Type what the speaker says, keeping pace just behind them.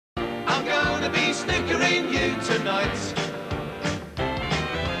gonna be snookering you tonight.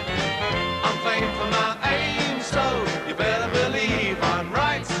 I'm playing for my aim, so you better believe I'm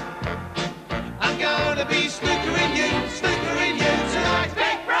right. I'm gonna be snookering you tonight.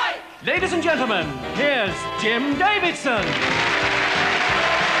 Big break! Ladies and gentlemen, here's Jim Davidson.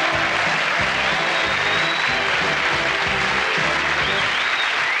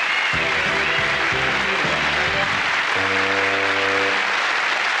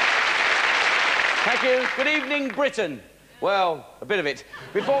 Thank you. Good evening, Britain. Well, a bit of it.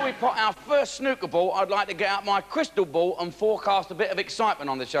 Before we pot our first snooker ball, I'd like to get out my crystal ball and forecast a bit of excitement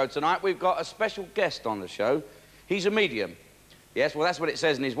on the show tonight. We've got a special guest on the show. He's a medium. Yes, well, that's what it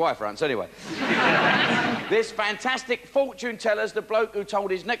says in his wife runs, anyway. This fantastic fortune teller's the bloke who told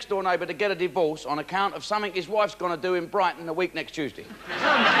his next-door neighbour to get a divorce on account of something his wife's going to do in Brighton a week next Tuesday.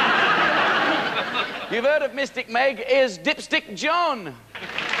 You've heard of Mystic Meg. Here's Dipstick John.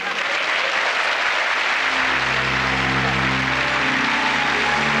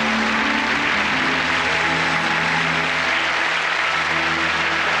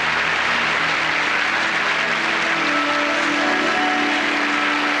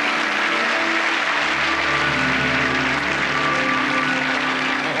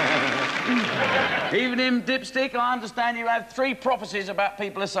 Evening, Dipstick. I understand you have 3 prophecies about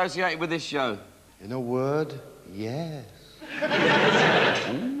people associated with this show. In a word, yes.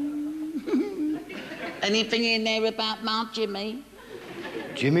 Anything in there about my Jimmy?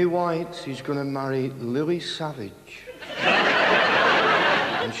 Jimmy White, he's going to marry Lily Savage.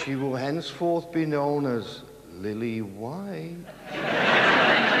 And she will henceforth be known as Lily White.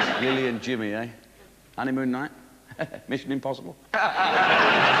 Lily and Jimmy, eh? Honeymoon night? Mission Impossible?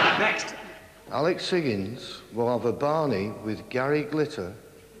 Next. Alex Higgins will have a Barney with Gary Glitter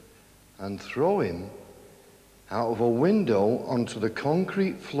and throw him out of a window onto the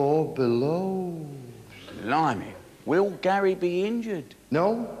concrete floor below. Blimey. Will Gary be injured?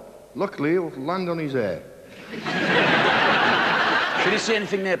 No. Luckily, he'll land on his hair. Should he see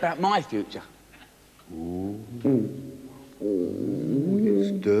anything there about my future? Ooh.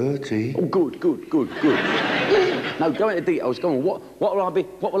 It's dirty. Oh, good. No, go into details. Go on. What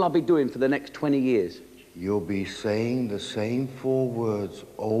will I be doing for the next 20 years? You'll be saying the same 4 words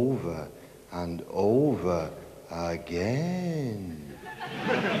over and over again.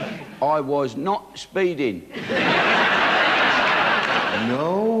 I was not speeding.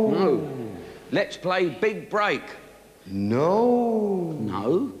 No. Let's play Big Break. No.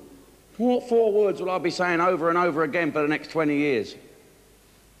 No? What 4 words will I be saying over and over again for the next 20 years?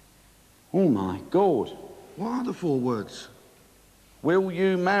 Oh, my God. What are the 4 words? Will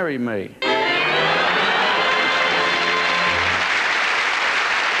you marry me?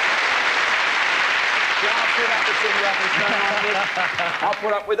 I'll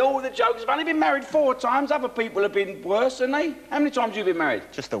put up with all the jokes. I've only been married 4 times. Other people have been worse, haven't they? How many times have you been married?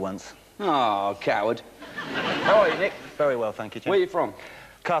 Just the once. Oh, coward. How are you, Nick? Very well, thank you, Jim. Where are you from?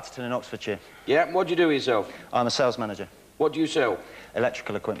 Carterton in Oxfordshire. Yeah, what do you do with yourself? I'm a sales manager. What do you sell?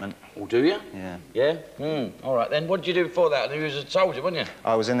 Electrical equipment. Oh, do you? Yeah. Yeah? All right, then. What did you do before that? You was a soldier, wasn't you?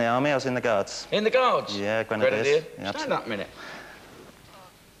 I was in the army, I was in the Guards. In the Guards? Yeah, Grenadiers. Yeah, stand up a minute.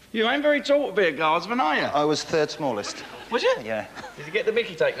 You ain't very tall to be a Guardsman, are you? I was 3rd smallest. Was you? Yeah. Did you get the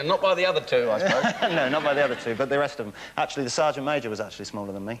mickey taken? Not by the other 2, I suppose. No, not by the other 2, but the rest of them. Actually, the Sergeant Major was actually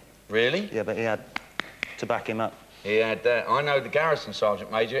smaller than me. Really? Yeah, but he had to back him up. He had that. I know the Garrison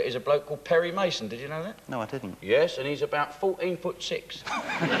Sergeant Major is a bloke called Perry Mason. Did you know that? No, I didn't. Yes, and he's about 14'6".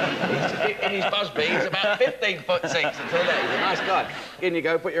 In his busby, he's about 15'6". Until that, he's a nice guy. In you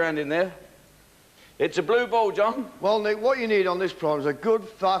go. Put your hand in there. It's a blue ball, John. Well, Nick, what you need on this programme is a good,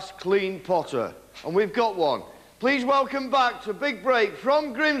 fast, clean potter. And we've got one. Please welcome back to Big Break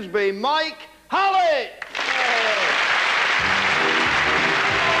from Grimsby, Mike Hallett!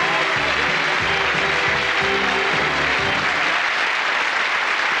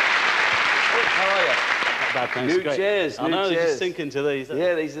 Bad, thanks. New chairs, I know, new they're chairs. just sinking to these.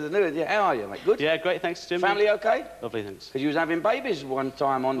 Yeah, these are the new ones. Yeah, how are you, mate? Good? Yeah, great, thanks, Jim. Family OK? Lovely, thanks. Because you was having babies one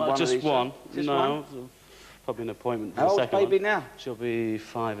time on one of these. Just one. Just no, one? probably an appointment for How the old's second baby one. now? She'll be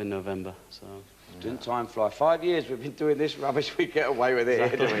 5 in November, so... Didn't time fly? 5 years we've been doing this rubbish. We get away with it,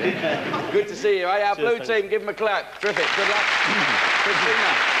 exactly. Here, don't we? Good to see you, eh? Our blue team, give them a clap. Terrific. Good luck. Good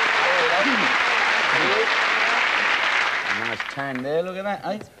dinner. Nice tan there, look at that,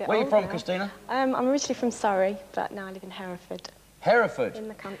 eh? Where are you from, Christina? I'm originally from Surrey, but now I live in Hereford. Hereford? In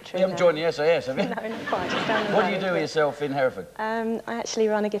the country. You haven't joined the SAS, have you? No, not quite. Just down the What do you road, do with yourself in Hereford? I actually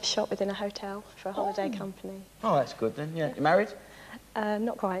run a gift shop within a hotel for a holiday company. Oh, that's good then, yeah. You married?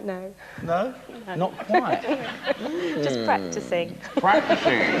 Not quite, no. No? Not quite. Just practising.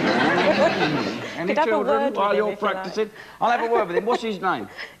 Practising. Any Could have a children word while with him you're if you like. practising? I'll have a word with him. What's his name?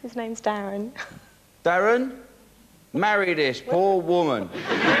 His name's Darren. Darren, marry this poor woman.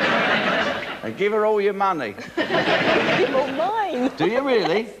 And give her all your money. All mine. Do you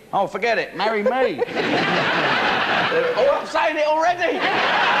really? Oh, forget it. Marry me. Oh, I'm saying it already.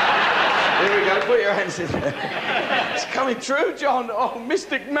 Here we go. Put your hands in there. It's coming true, John. Oh,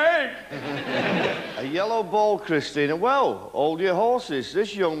 Mystic Meg. A yellow ball, Christina. Well, hold your horses.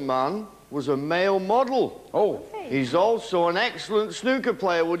 This young man was a male model. Oh. He's also an excellent snooker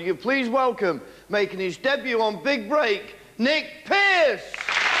player. Would you please welcome, making his debut on Big Break, Nick Pearce.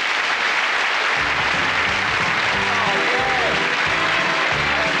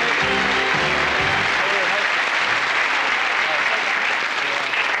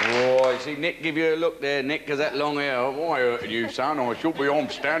 Oh, see Nick give you a look there, Nick, because that long hair, oh, I hurting you, son, or she'll be on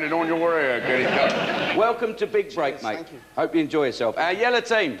standing on your hair. Get it done. Welcome to Big Break, mate. Thank you. Hope you enjoy yourself. Our yellow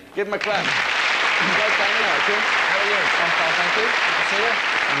team, give them a clap. How are you? I'm fine, thank you. Good to see you.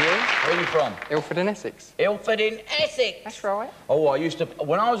 And you? Where are you from? Ilford in Essex. Ilford in Essex. That's right. Oh, I used to,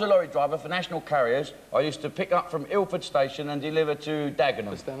 when I was a lorry driver for National Carriers, I used to pick up from Ilford Station and deliver to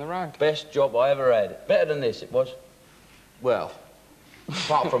Dagenham. Just down the road. Best job I ever had. Better than this, it was. Well,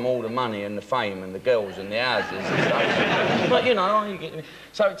 apart from all the money and the fame and the girls and the houses and stuff. But, you know, you get...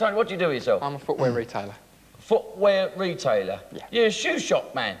 So, Tony, what do you do with yourself? I'm a footwear retailer. Footwear retailer? Yeah. You're a shoe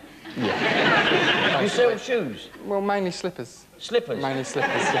shop man? Yeah. You sell shoes? Well, mainly slippers. Slippers? Mainly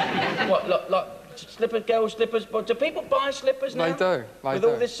slippers. What, like slippers, girls' slippers? But do people buy slippers now? They do. With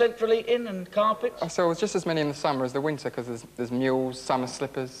all this central heating and carpets? I sell just as many in the summer as the winter because there's mules, summer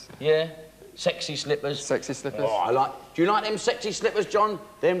slippers. Yeah. Sexy slippers. Sexy slippers. Oh, I like... Do you like them sexy slippers, John?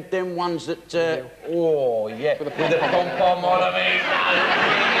 Them ones that... Oh, yeah. With the pom-pom on them.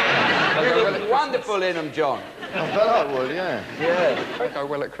 You look wonderful in them, John. I bet I would, yeah. Yeah. They go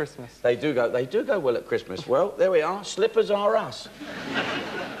well at Christmas. They do go well at Christmas. Well, there we are. Slippers are us.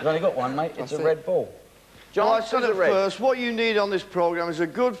 You've only got one, mate. It's a red ball. John, Well, I said who's it a red? first. What you need on this programme is a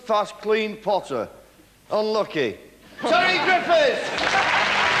good, fast, clean potter. Unlucky. Terry Griffiths!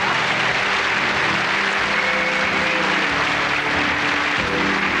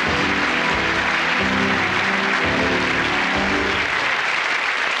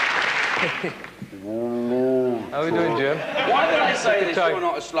 How are we doing, Jim? Why did I say this? You're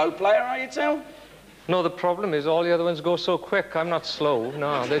not a slow player, are you, Till? No, the problem is all the other ones go so quick. I'm not slow.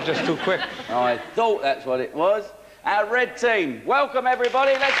 No, they're just too quick. I thought that's what it was. Our red team. Welcome,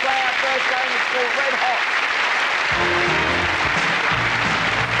 everybody. Let's play our first game. It's called Red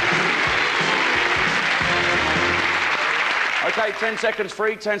Hot. OK, 10 seconds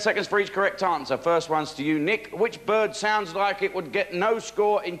free, 10 seconds for each correct answer. First one's to you, Nick. Which bird sounds like it would get no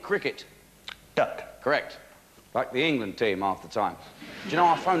score in cricket? Duck. Correct. Like the England team half the time. Do you know,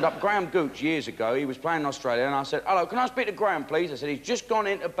 I phoned up Graham Gooch years ago. He was playing in Australia, and I said, hello, can I speak to Graham, please? I said, he's just gone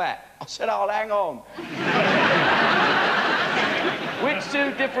into bat. I said, I'll hang on. Which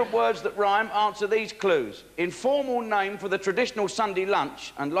two different words that rhyme answer these clues? Informal name for the traditional Sunday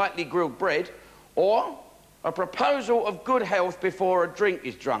lunch and lightly grilled bread, or a proposal of good health before a drink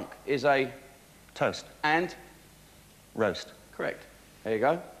is drunk is a... Toast. And? Roast. Correct. There you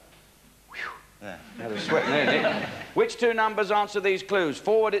go. Yeah. Had a sweat there, Nick. Which two numbers answer these clues?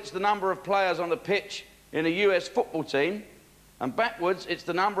 Forward, it's the number of players on the pitch in a US football team, and backwards, it's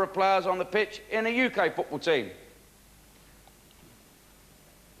the number of players on the pitch in a UK football team.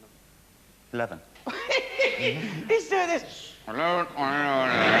 11. He's doing this. 11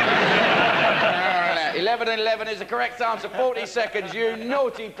 and 11 is the correct answer. 40 seconds, you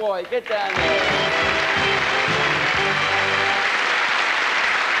naughty boy. Get down there.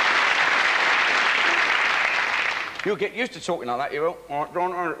 You'll get used to talking like that, you will. Seen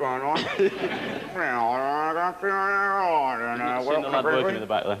the lad working in the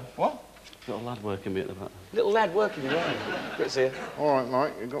back there. What? Little lad working me at the back. Little lad working you right. Good to see you. All right,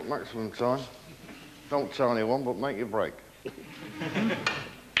 mate, you've got maximum time. Don't tell anyone, but make your break.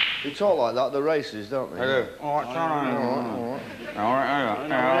 You talk like that at the races, don't they? I do. All right, All right.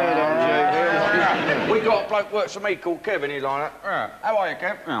 We got a bloke works for me called Kevin. He's like that. Yeah. How are you,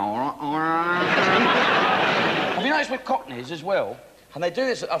 Kev? All right. Have you noticed with Cockneys as well? And they do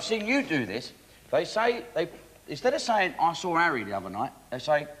this. I've seen you do this. They say instead of saying I saw Harry the other night, they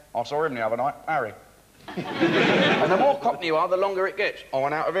say I saw him the other night, Harry. And the more Cockney you are, the longer it gets. I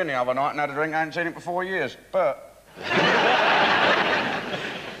went out with him the other night and had a drink. I hadn't seen him for 4 years. Bert.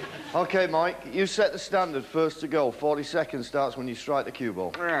 OK, Mike, you set the standard first to go. 40 seconds starts when you strike the cue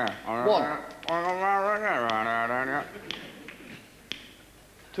ball. Yeah. 1.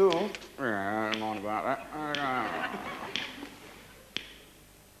 2. Yeah, I don't mind about that.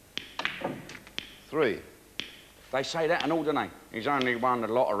 3. They say that and all, don't they? He's only won the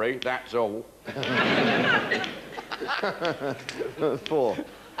lottery, that's all. 4.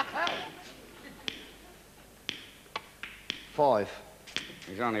 5.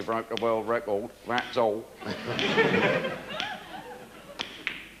 He's only broke the world record, that's all.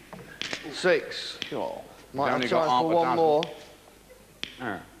 6. Sure. Might Only have got time half for a one dozen. more.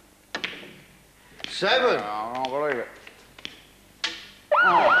 Yeah. 7. I can't believe it.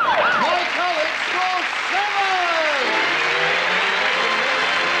 Mike Alex scores 7!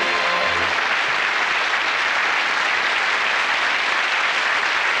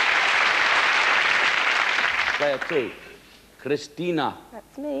 Player 2, Christina.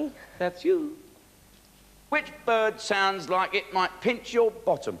 That's me. That's you. Which bird sounds like it might pinch your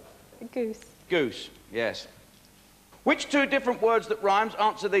bottom? A goose. Goose, yes. Which 2 different words that rhymes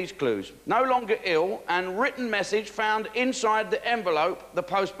answer these clues? No longer ill and written message found inside the envelope the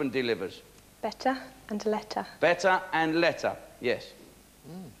postman delivers. Better and a letter. Better and letter, yes.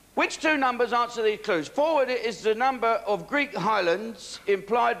 Which 2 numbers answer these clues? Forward it is the number of Greek highlands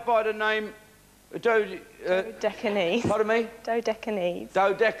implied by the name Dodecanese. Pardon me? Dodecanese.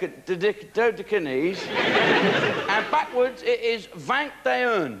 Dodecanese. And backwards it is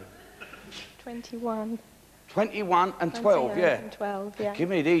 21. 21. 21 and 12, yeah. And 12, yeah. Give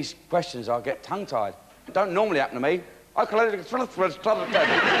me these questions, I'll get tongue-tied. Don't normally happen to me. I can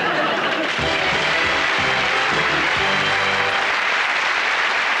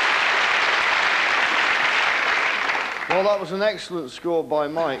Well, that was an excellent score by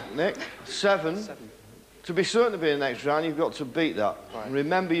Mike, Nick. 7. To be certain to be in the next round, you've got to beat that. Right. And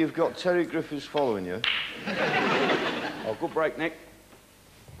remember, you've got Terry Griffiths following you. Oh, good break, Nick.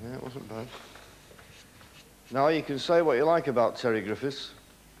 Yeah, it wasn't bad. Now, you can say what you like about Terry Griffiths.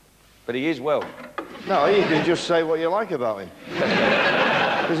 But he is well. No, you can just say what you like about him.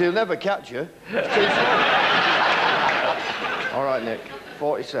 Because he'll never catch you. It's too slow. All right, Nick.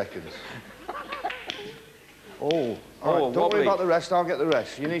 40 seconds. Oh, all right, don't wobbly. worry about the rest, I'll get the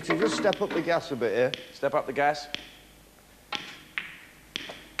rest. You need to just step up the gas a bit here. Step up the gas.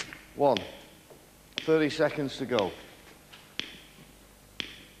 1. 30 seconds to go.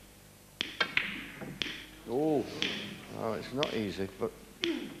 Oh, it's not easy, but...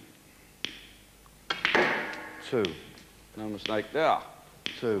 2. No mistake there.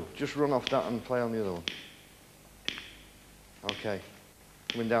 2. Just run off that and play on the other one. OK.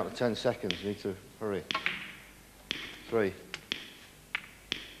 Coming down to 10 seconds, you need to hurry. 3.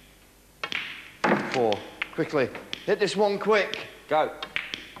 4. Quickly. Hit this one quick. Go.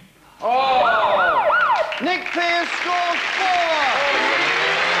 Oh! Nick Pierce scores 4!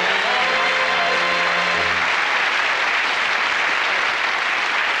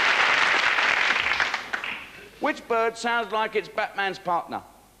 Which bird sounds like it's Batman's partner?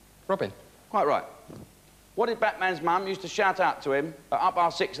 Robin. Quite right. What did Batman's mum used to shout out to him at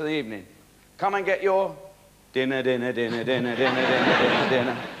 6:30 in the evening? Come and get your dinner, dinner, dinner, dinner, dinner, dinner, dinner,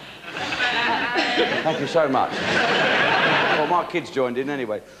 dinner. Thank you so much. Well, my kids joined in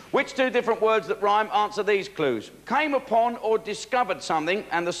anyway. Which 2 different words that rhyme answer these clues? Came upon or discovered something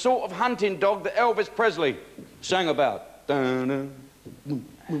and the sort of hunting dog that Elvis Presley sang about. Hound.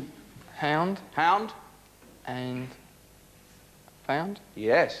 Hound? And... found?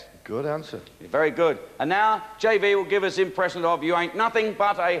 Yes. Good answer. Very good. And now, JV will give us impression of You Ain't Nothing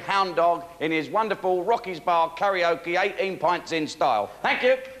But a Hound Dog in his wonderful Rocky's Bar karaoke 18 pints in style. Thank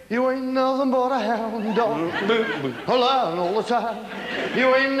you. You ain't nothing but a hound dog, lying all the time.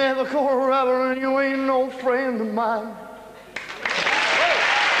 You ain't never caught a rabbit and you ain't no friend of mine.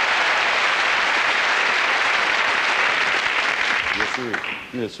 Yes, sir.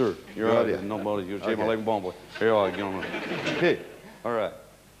 Yes, sir. You're Good right. idea. Nobody. You're Okay. my leg bomb boy. Here I get on. Hey. All right.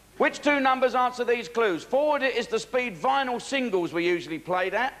 Which 2 numbers answer these clues? Forward it is the speed vinyl singles we usually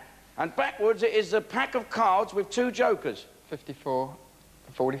played at, and backwards it is a pack of cards with 2 jokers. 54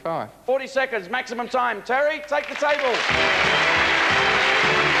 and 45. 40 seconds, maximum time. Terry, take the table.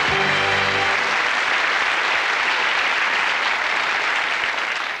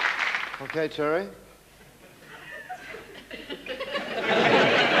 Okay, Terry.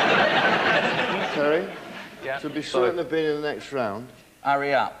 Terry, Yeah. to be certain of being in the next round,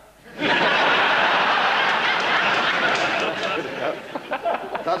 Hurry up.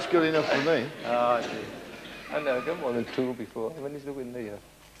 that's good enough for me. I know, I've got more than 2 before. When is the winner here?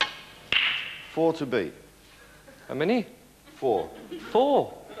 4 to beat. How many? 4.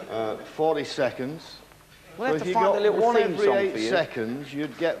 4. 40 seconds. We'll So have if to you find got a little one theme every song 8 for you. seconds,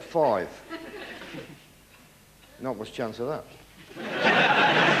 you'd get 5. Not much chance of that.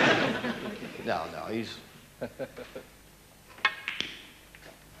 No, he's...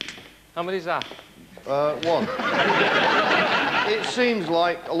 How many's that? One. It seems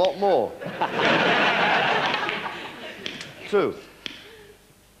like a lot more. 2.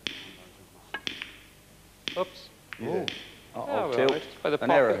 Oops. Yeah. Oh, Tilt. right. By the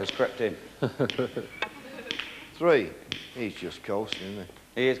An error pocket. has crept in. 3. He's just coasting, isn't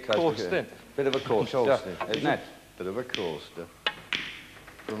he? He is Coasting. Bit of a coaster, Coasting. isn't it? Bit of a coaster.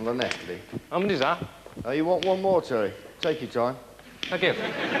 From Lanetley. How many's that? You want one more, Terry? Take your time. Thank you.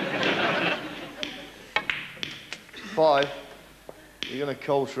 5. You're going to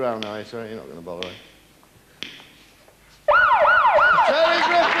coast around now, Terry. You're not going to bother, eh? Terry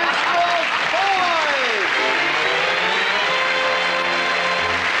Griffin scores 5!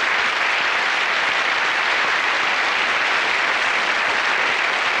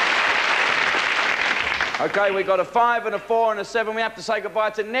 OK, we've got a 5 and a 4 and a 7. We have to say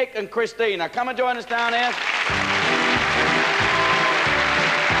goodbye to Nick and Christina. Come and join us down here.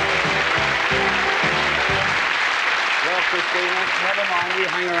 Well, Christina, never mind. You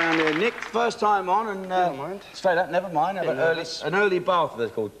hang around here. Nick, first time on, and Never mind. straight up, never mind. Have an early bath, they're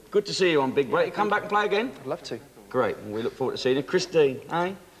called. Good to see you on Big Break. You come back and play again? I'd love to. Great. And we look forward to seeing you. Christine,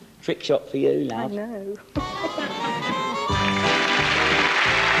 eh? Trick shot for you, I love. know.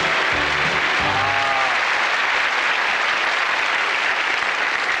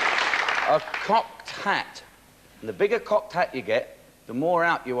 A cocked hat. And the bigger cocked hat you get, the more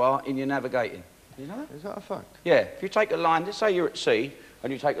out you are in your navigating. You know that? Is that a fact? Yeah. If you take a line, let's say you're at sea,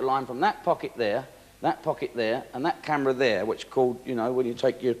 and you take a line from that pocket there, and that camera there, which is called, you know, when you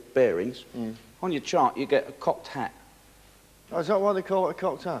take your bearings, on your chart you get a cocked hat. Oh, is that why they call it a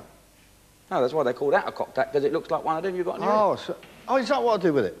cocked hat? No, that's why they call that a cocked hat, because it looks like one of them you've got in your head. Oh, is that what I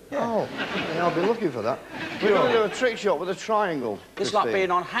do with it? Yeah. Oh, yeah, I've been looking for that. We're going to do a trick shot with a triangle, It's like Christine. being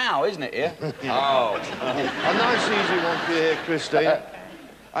on How, isn't it, here? Oh. A nice easy one for you here, Christine.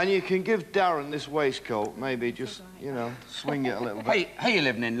 And you can give Darren this waistcoat, maybe just, you know, swing it a little bit. Hey, you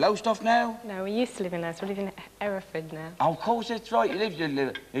living in Lowestoft now? No, we used to live in there, so we live in Hereford now. Oh, of course, that's right. You live in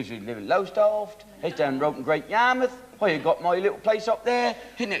Lowestoft. It's down Roten Great Yarmouth. Well, you got my little place up there.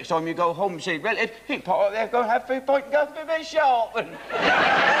 Next time you go home and see relatives, you can pop up there, go and have 3 points and go for a bit shopping. On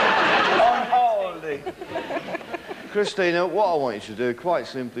holiday. Christina, what I want you to do, quite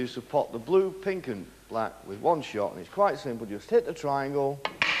simply, is to pot the blue, pink and black with one shot, and it's quite simple. Just hit the triangle.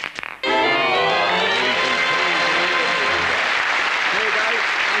 There you go,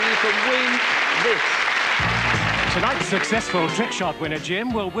 and you can win this. Tonight's successful trick shot winner,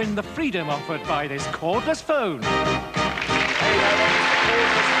 Jim, will win the freedom offered by this cordless phone.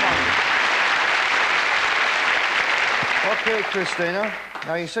 OK, Christina.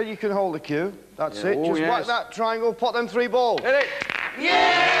 Now, you said you can hold the cue. That's it. Oh, Just whack that triangle, pot them 3 balls. Hit it.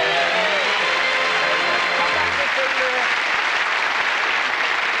 Yeah!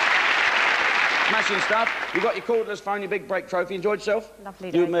 Smashing stuff. You got your cordless phone, your big break trophy. Enjoyed yourself? Lovely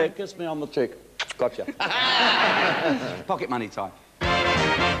You day, may thank kiss me on the cheek. Gotcha. Pocket money time.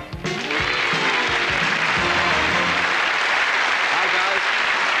 Hi, guys.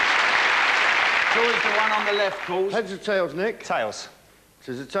 Who is the one on the left, calls? Heads or tails, Nick? Tails.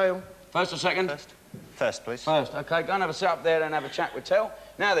 Tis a tail. First or second? First, please. First. OK, go and have a sit up there and have a chat with Tell.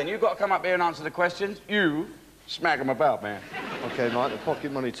 Now then, you've got to come up here and answer the questions. You smack them about, man. OK, Mike, the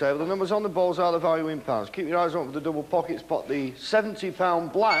pocket money table. The numbers on the balls are the value in pounds. Keep your eyes open for the double pockets. Pot the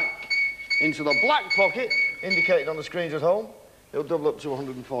 £70 black into the black pocket, indicated on the screens at home. It'll double up to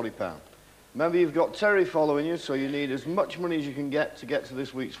 £140. Remember, you've got Terry following you, so you need as much money as you can get to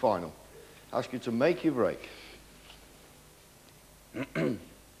this week's final. Ask you to make your break.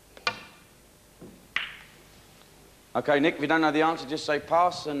 OK, Nick, if you don't know the answer, just say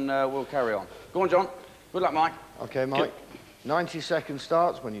pass and we'll carry on. Go on, John. Good luck, Mike. OK, Mike. 90 seconds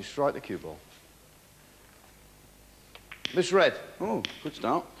starts when you strike the cue ball. Miss Red. Oh, good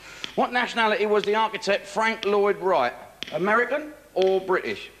start. What nationality was the architect Frank Lloyd Wright? American or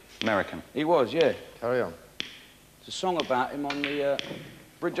British? American. He was, yeah. Carry on. There's a song about him on the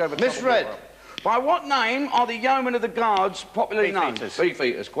bridge over... Miss top of Red. the rail. By what name are the yeomen of the guards popularly known? Beefeaters.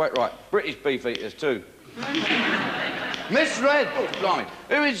 Beefeaters, quite right. British beefeaters, too. Miss Red. Oh, blimey.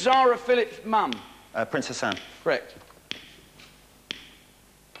 Who is Zara Phillips' mum? Princess Anne. Correct.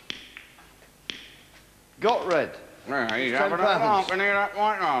 Got Red. Yeah, he's £10. having a lump and he that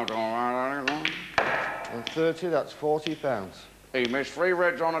white note. And 30, that's £40. He missed 3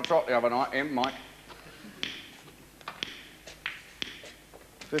 reds on a trot the other night, him, Mike.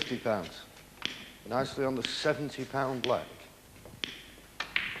 £50. Nicely on the £70 black.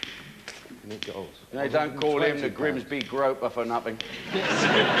 And it goes. They don't call him the £120. Grimsby Groper for nothing.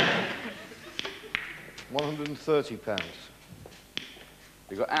 £130.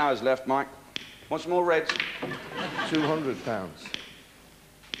 You've got hours left, Mike. Want some more reds? £200.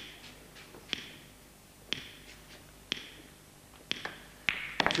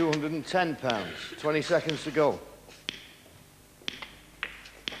 £210. 20 seconds to go.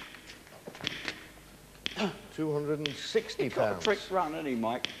 £260. Got a trick run, hasn't he,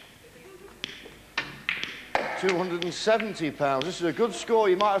 Mike? £270. This is a good score.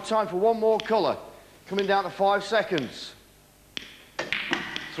 You might have time for one more colour. Coming down to 5 seconds.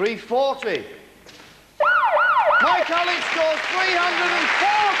 £340. Mike Allen scores £340.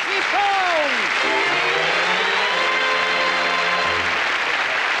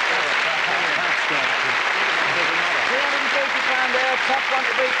 £340 there, tough one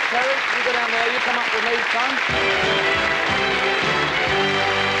to beat, Terry. You go down there, you come up with me, son.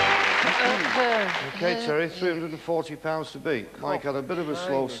 OK, Terry, £340 to beat. Mike had a bit of a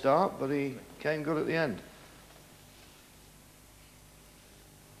slow start, but he came good at the end.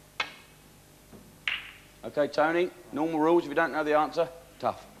 OK, Tony, normal rules. If you don't know the answer,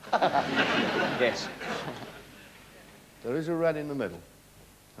 tough. Yes. There is a red in the middle.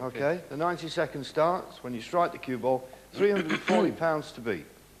 OK, the 90 seconds starts when you strike the cue ball. £340 to beat.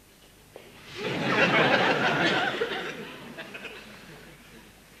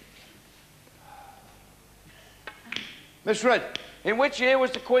 Miss Red. In which year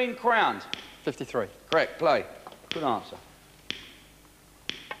was the Queen crowned? 53. Correct, play. Good answer.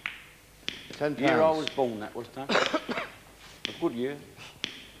 £10. Year I was born, that was, Tony. A good year.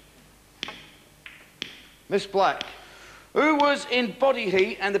 Miss Black. Who was in Body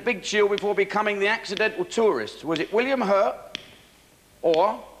Heat and The Big Chill before becoming the accidental tourist? Was it William Hurt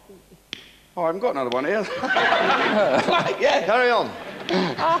or... Oh, I haven't got another one here. Yeah. Carry on.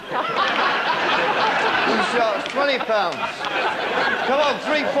 Two shots, £20. Come on,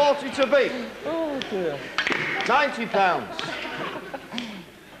 £340 to beat. Oh, dear. £90.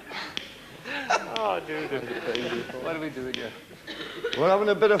 Oh, dude. What do we do again? We're having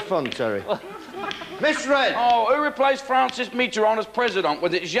a bit of fun, Terry. Miss Red. Oh, who replaced Francis Mitterrand as president?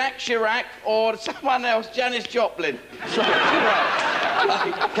 Was it Jacques Chirac or someone else, Janis Joplin?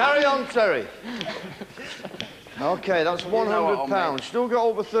 Carry on, Terry. OK, that's £100. Still got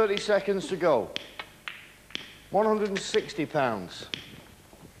over 30 seconds to go. £160.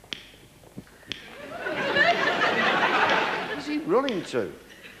 Where's he running to?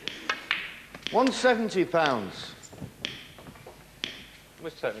 £170.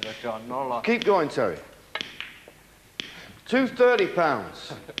 What's that, John? Not a lot. Keep going, Terry. £230.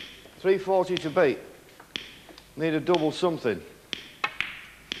 £340 to beat. Need a double something.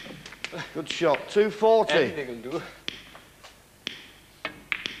 Good shot. £240. Anything will do.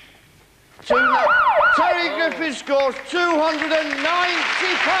 Terry Griffith scores £290.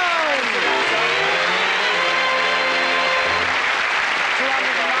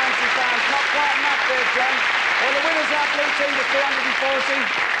 Not quite enough there, John. Well, the winner's our blue team to 240.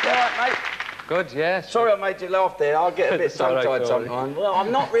 All right, mate. Good, yes. Sorry I made you laugh there. I'll get a bit tongue-tied sometimes. Well,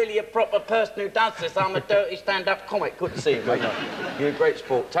 I'm not really a proper person who does this. I'm a dirty stand-up comic. Good to see you, mate. You're a great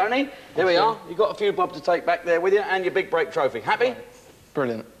sport. Tony, here we are. You've got a few bob to take back there with you and your big break trophy. Happy?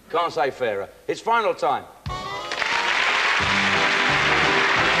 Brilliant. Can't say fairer. It's final time.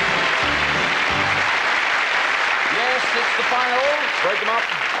 Yes, it's the final. Break them up.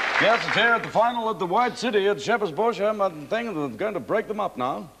 Yes, it's here at the final at the White City at Shepherd's Bush. I'm going to break them up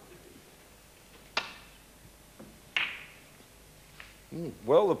now.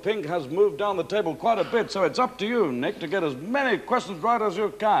 Well, the pink has moved down the table quite a bit, so it's up to you, Nick, to get as many questions right as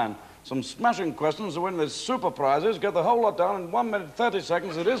you can. Some smashing questions to win the super prizes. Get the whole lot down in 1 minute 30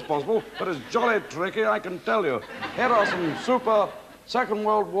 seconds. It is possible, but it's jolly tricky, I can tell you. Here are some super Second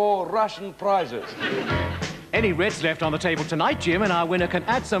World War ration prizes. Any reds left on the table tonight, Jim, and our winner can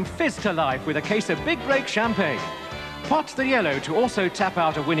add some fizz to life with a case of Big Break champagne. Pot the yellow to also tap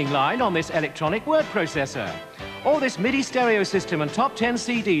out a winning line on this electronic word processor. Or this MIDI stereo system and top 10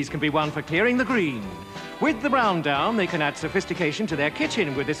 CDs can be won for clearing the green. With the brown down, they can add sophistication to their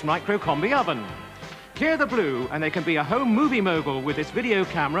kitchen with this micro-combi oven. Clear the blue, and they can be a home movie mogul with this video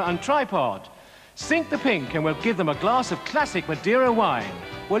camera and tripod. Sink the pink, and we'll give them a glass of classic Madeira wine.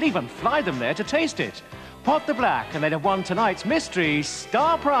 We'll even fly them there to taste it. Pot the black, and they'd have won tonight's mystery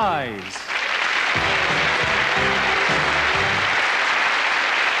star prize.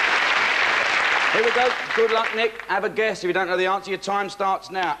 Here we go. Good luck, Nick. Have a guess. If you don't know the answer, your time starts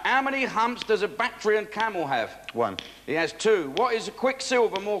now. How many humps does a Bactrian camel have? 1. He has 2. What is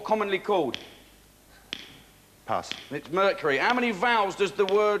quicksilver more commonly called? Pass. It's mercury. How many vowels does the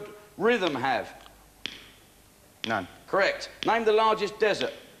word rhythm have? None. Correct. Name the largest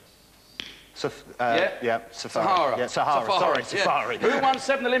desert. Yeah, Safari. Sahara. Yeah, Sahara. Sorry, Safari. Who won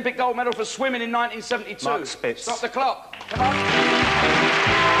 7 Olympic gold medal for swimming in 1972? Mark Spitz. Stop the clock. Come on.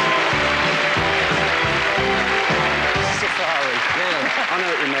 Safari. Yeah, I know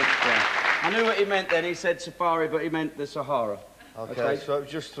what he meant. Yeah. I knew what he meant then. He said safari, but he meant the Sahara. Okay, so it was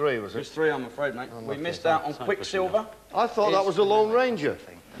just 3, was it? Just 3, I'm afraid, mate. We missed out on Quicksilver. I thought that was the Lone Ranger.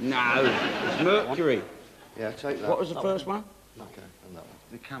 No, it's Mercury. Yeah, take that. What was the first one? Okay, and that one.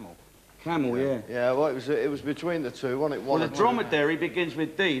 The camel. Camel, yeah. Yeah, well, it was between the 2, wasn't it? Well, the dromedary begins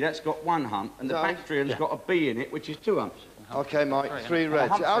with D. That's got 1 hump, and the Bactrian's got a B in it, which is 2 humps. Okay, Mike, 3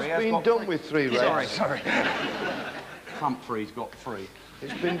 reds. It has been done with 3 reds. Sorry. Humphrey's got 3.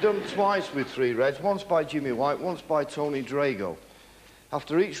 It's been done twice with 3 reds, once by Jimmy White, once by Tony Drago.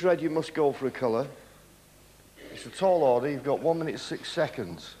 After each red, you must go for a colour. It's a tall order. You've got 1 minute 6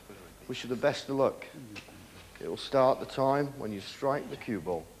 seconds. Wish you the best of luck. It will start the time when you strike the cue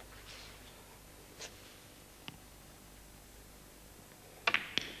ball.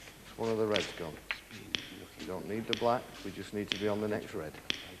 It's one of the reds gone. You don't need the black. We just need to be on the next red.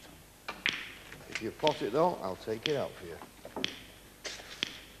 If you pot it, though, I'll take it out for you.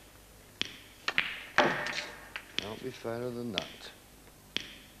 Can't be fairer than that.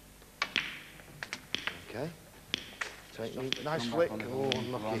 Okay. Take me. Nice flick. Oh,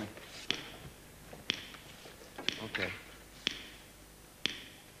 unlucky. Okay.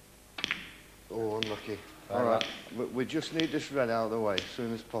 Oh, unlucky. All right. We just need this red out of the way as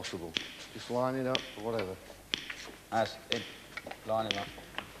soon as possible. Just line it up or whatever. That's it. Line it up.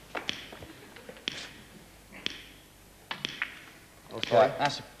 Okay. Right,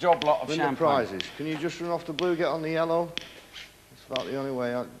 that's a job lot of Win champagne. the prizes. Can you just run off the blue, get on the yellow? That's about the only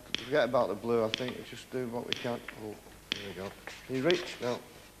way. Forget about the blue, I think. Just do what we can. Oh, there we go. Can you reach? No.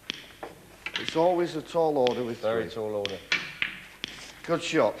 It's always a tall order with 3. Very tall order. Good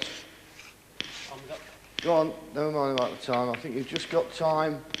shot. Go on, never mind about the time. I think you've just got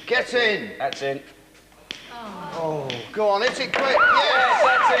time. Get in! That's in. Oh, go on, hit it quick. Yes, Yes!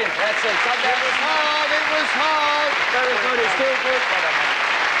 that's in. That's in. Come down. It was hard, it was hard. Very good. It's still good.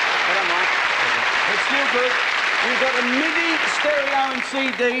 Well done, Mike. It's still good. You've got a MIDI, stereo and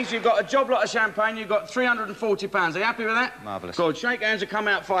CDs. You've got a job lot of champagne. You've got £340. Are you happy with that? Marvellous. Good. Shake hands and come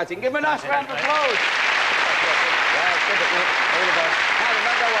out fighting. Give him a nice round of applause. Yeah, give it, Nick. All the best. Adam,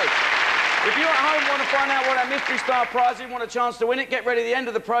 don't go away. If you at home want to find out what our Mystery Star prize is, want a chance to win it, get ready at the end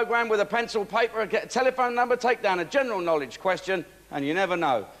of the programme with a pencil, paper, get a telephone number, take down a general knowledge question, and you never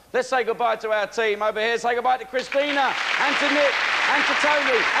know. Let's say goodbye to our team over here. Say goodbye to Christina, and to Nick, and to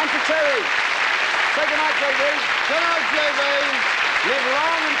Tony, and to Terry. Say goodnight, JB. Good night, JB. Live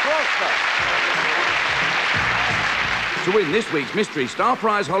long and prosper. To win this week's Mystery Star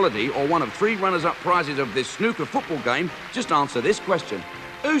Prize holiday, or one of 3 runners-up prizes of this snooker football game, just answer this question.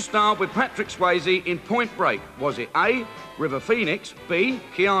 Who starred with Patrick Swayze in Point Break? Was it A, River Phoenix, B,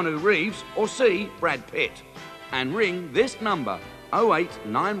 Keanu Reeves, or C, Brad Pitt? And ring this number,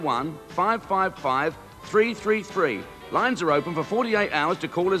 0891 555 333. Lines are open for 48 hours to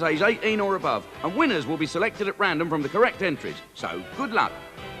callers aged 18 or above, and winners will be selected at random from the correct entries. So, good luck.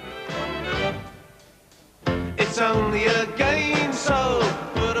 It's only a game, so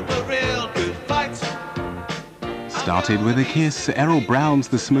put up a real good fight. Started with a kiss, Errol Brown's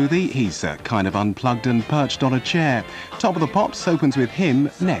The Smoothie. He's kind of unplugged and perched on a chair. Top of the Pops opens with him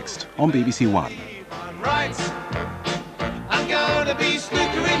next on BBC One. Right, I'm gonna be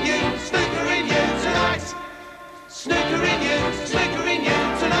snookering you.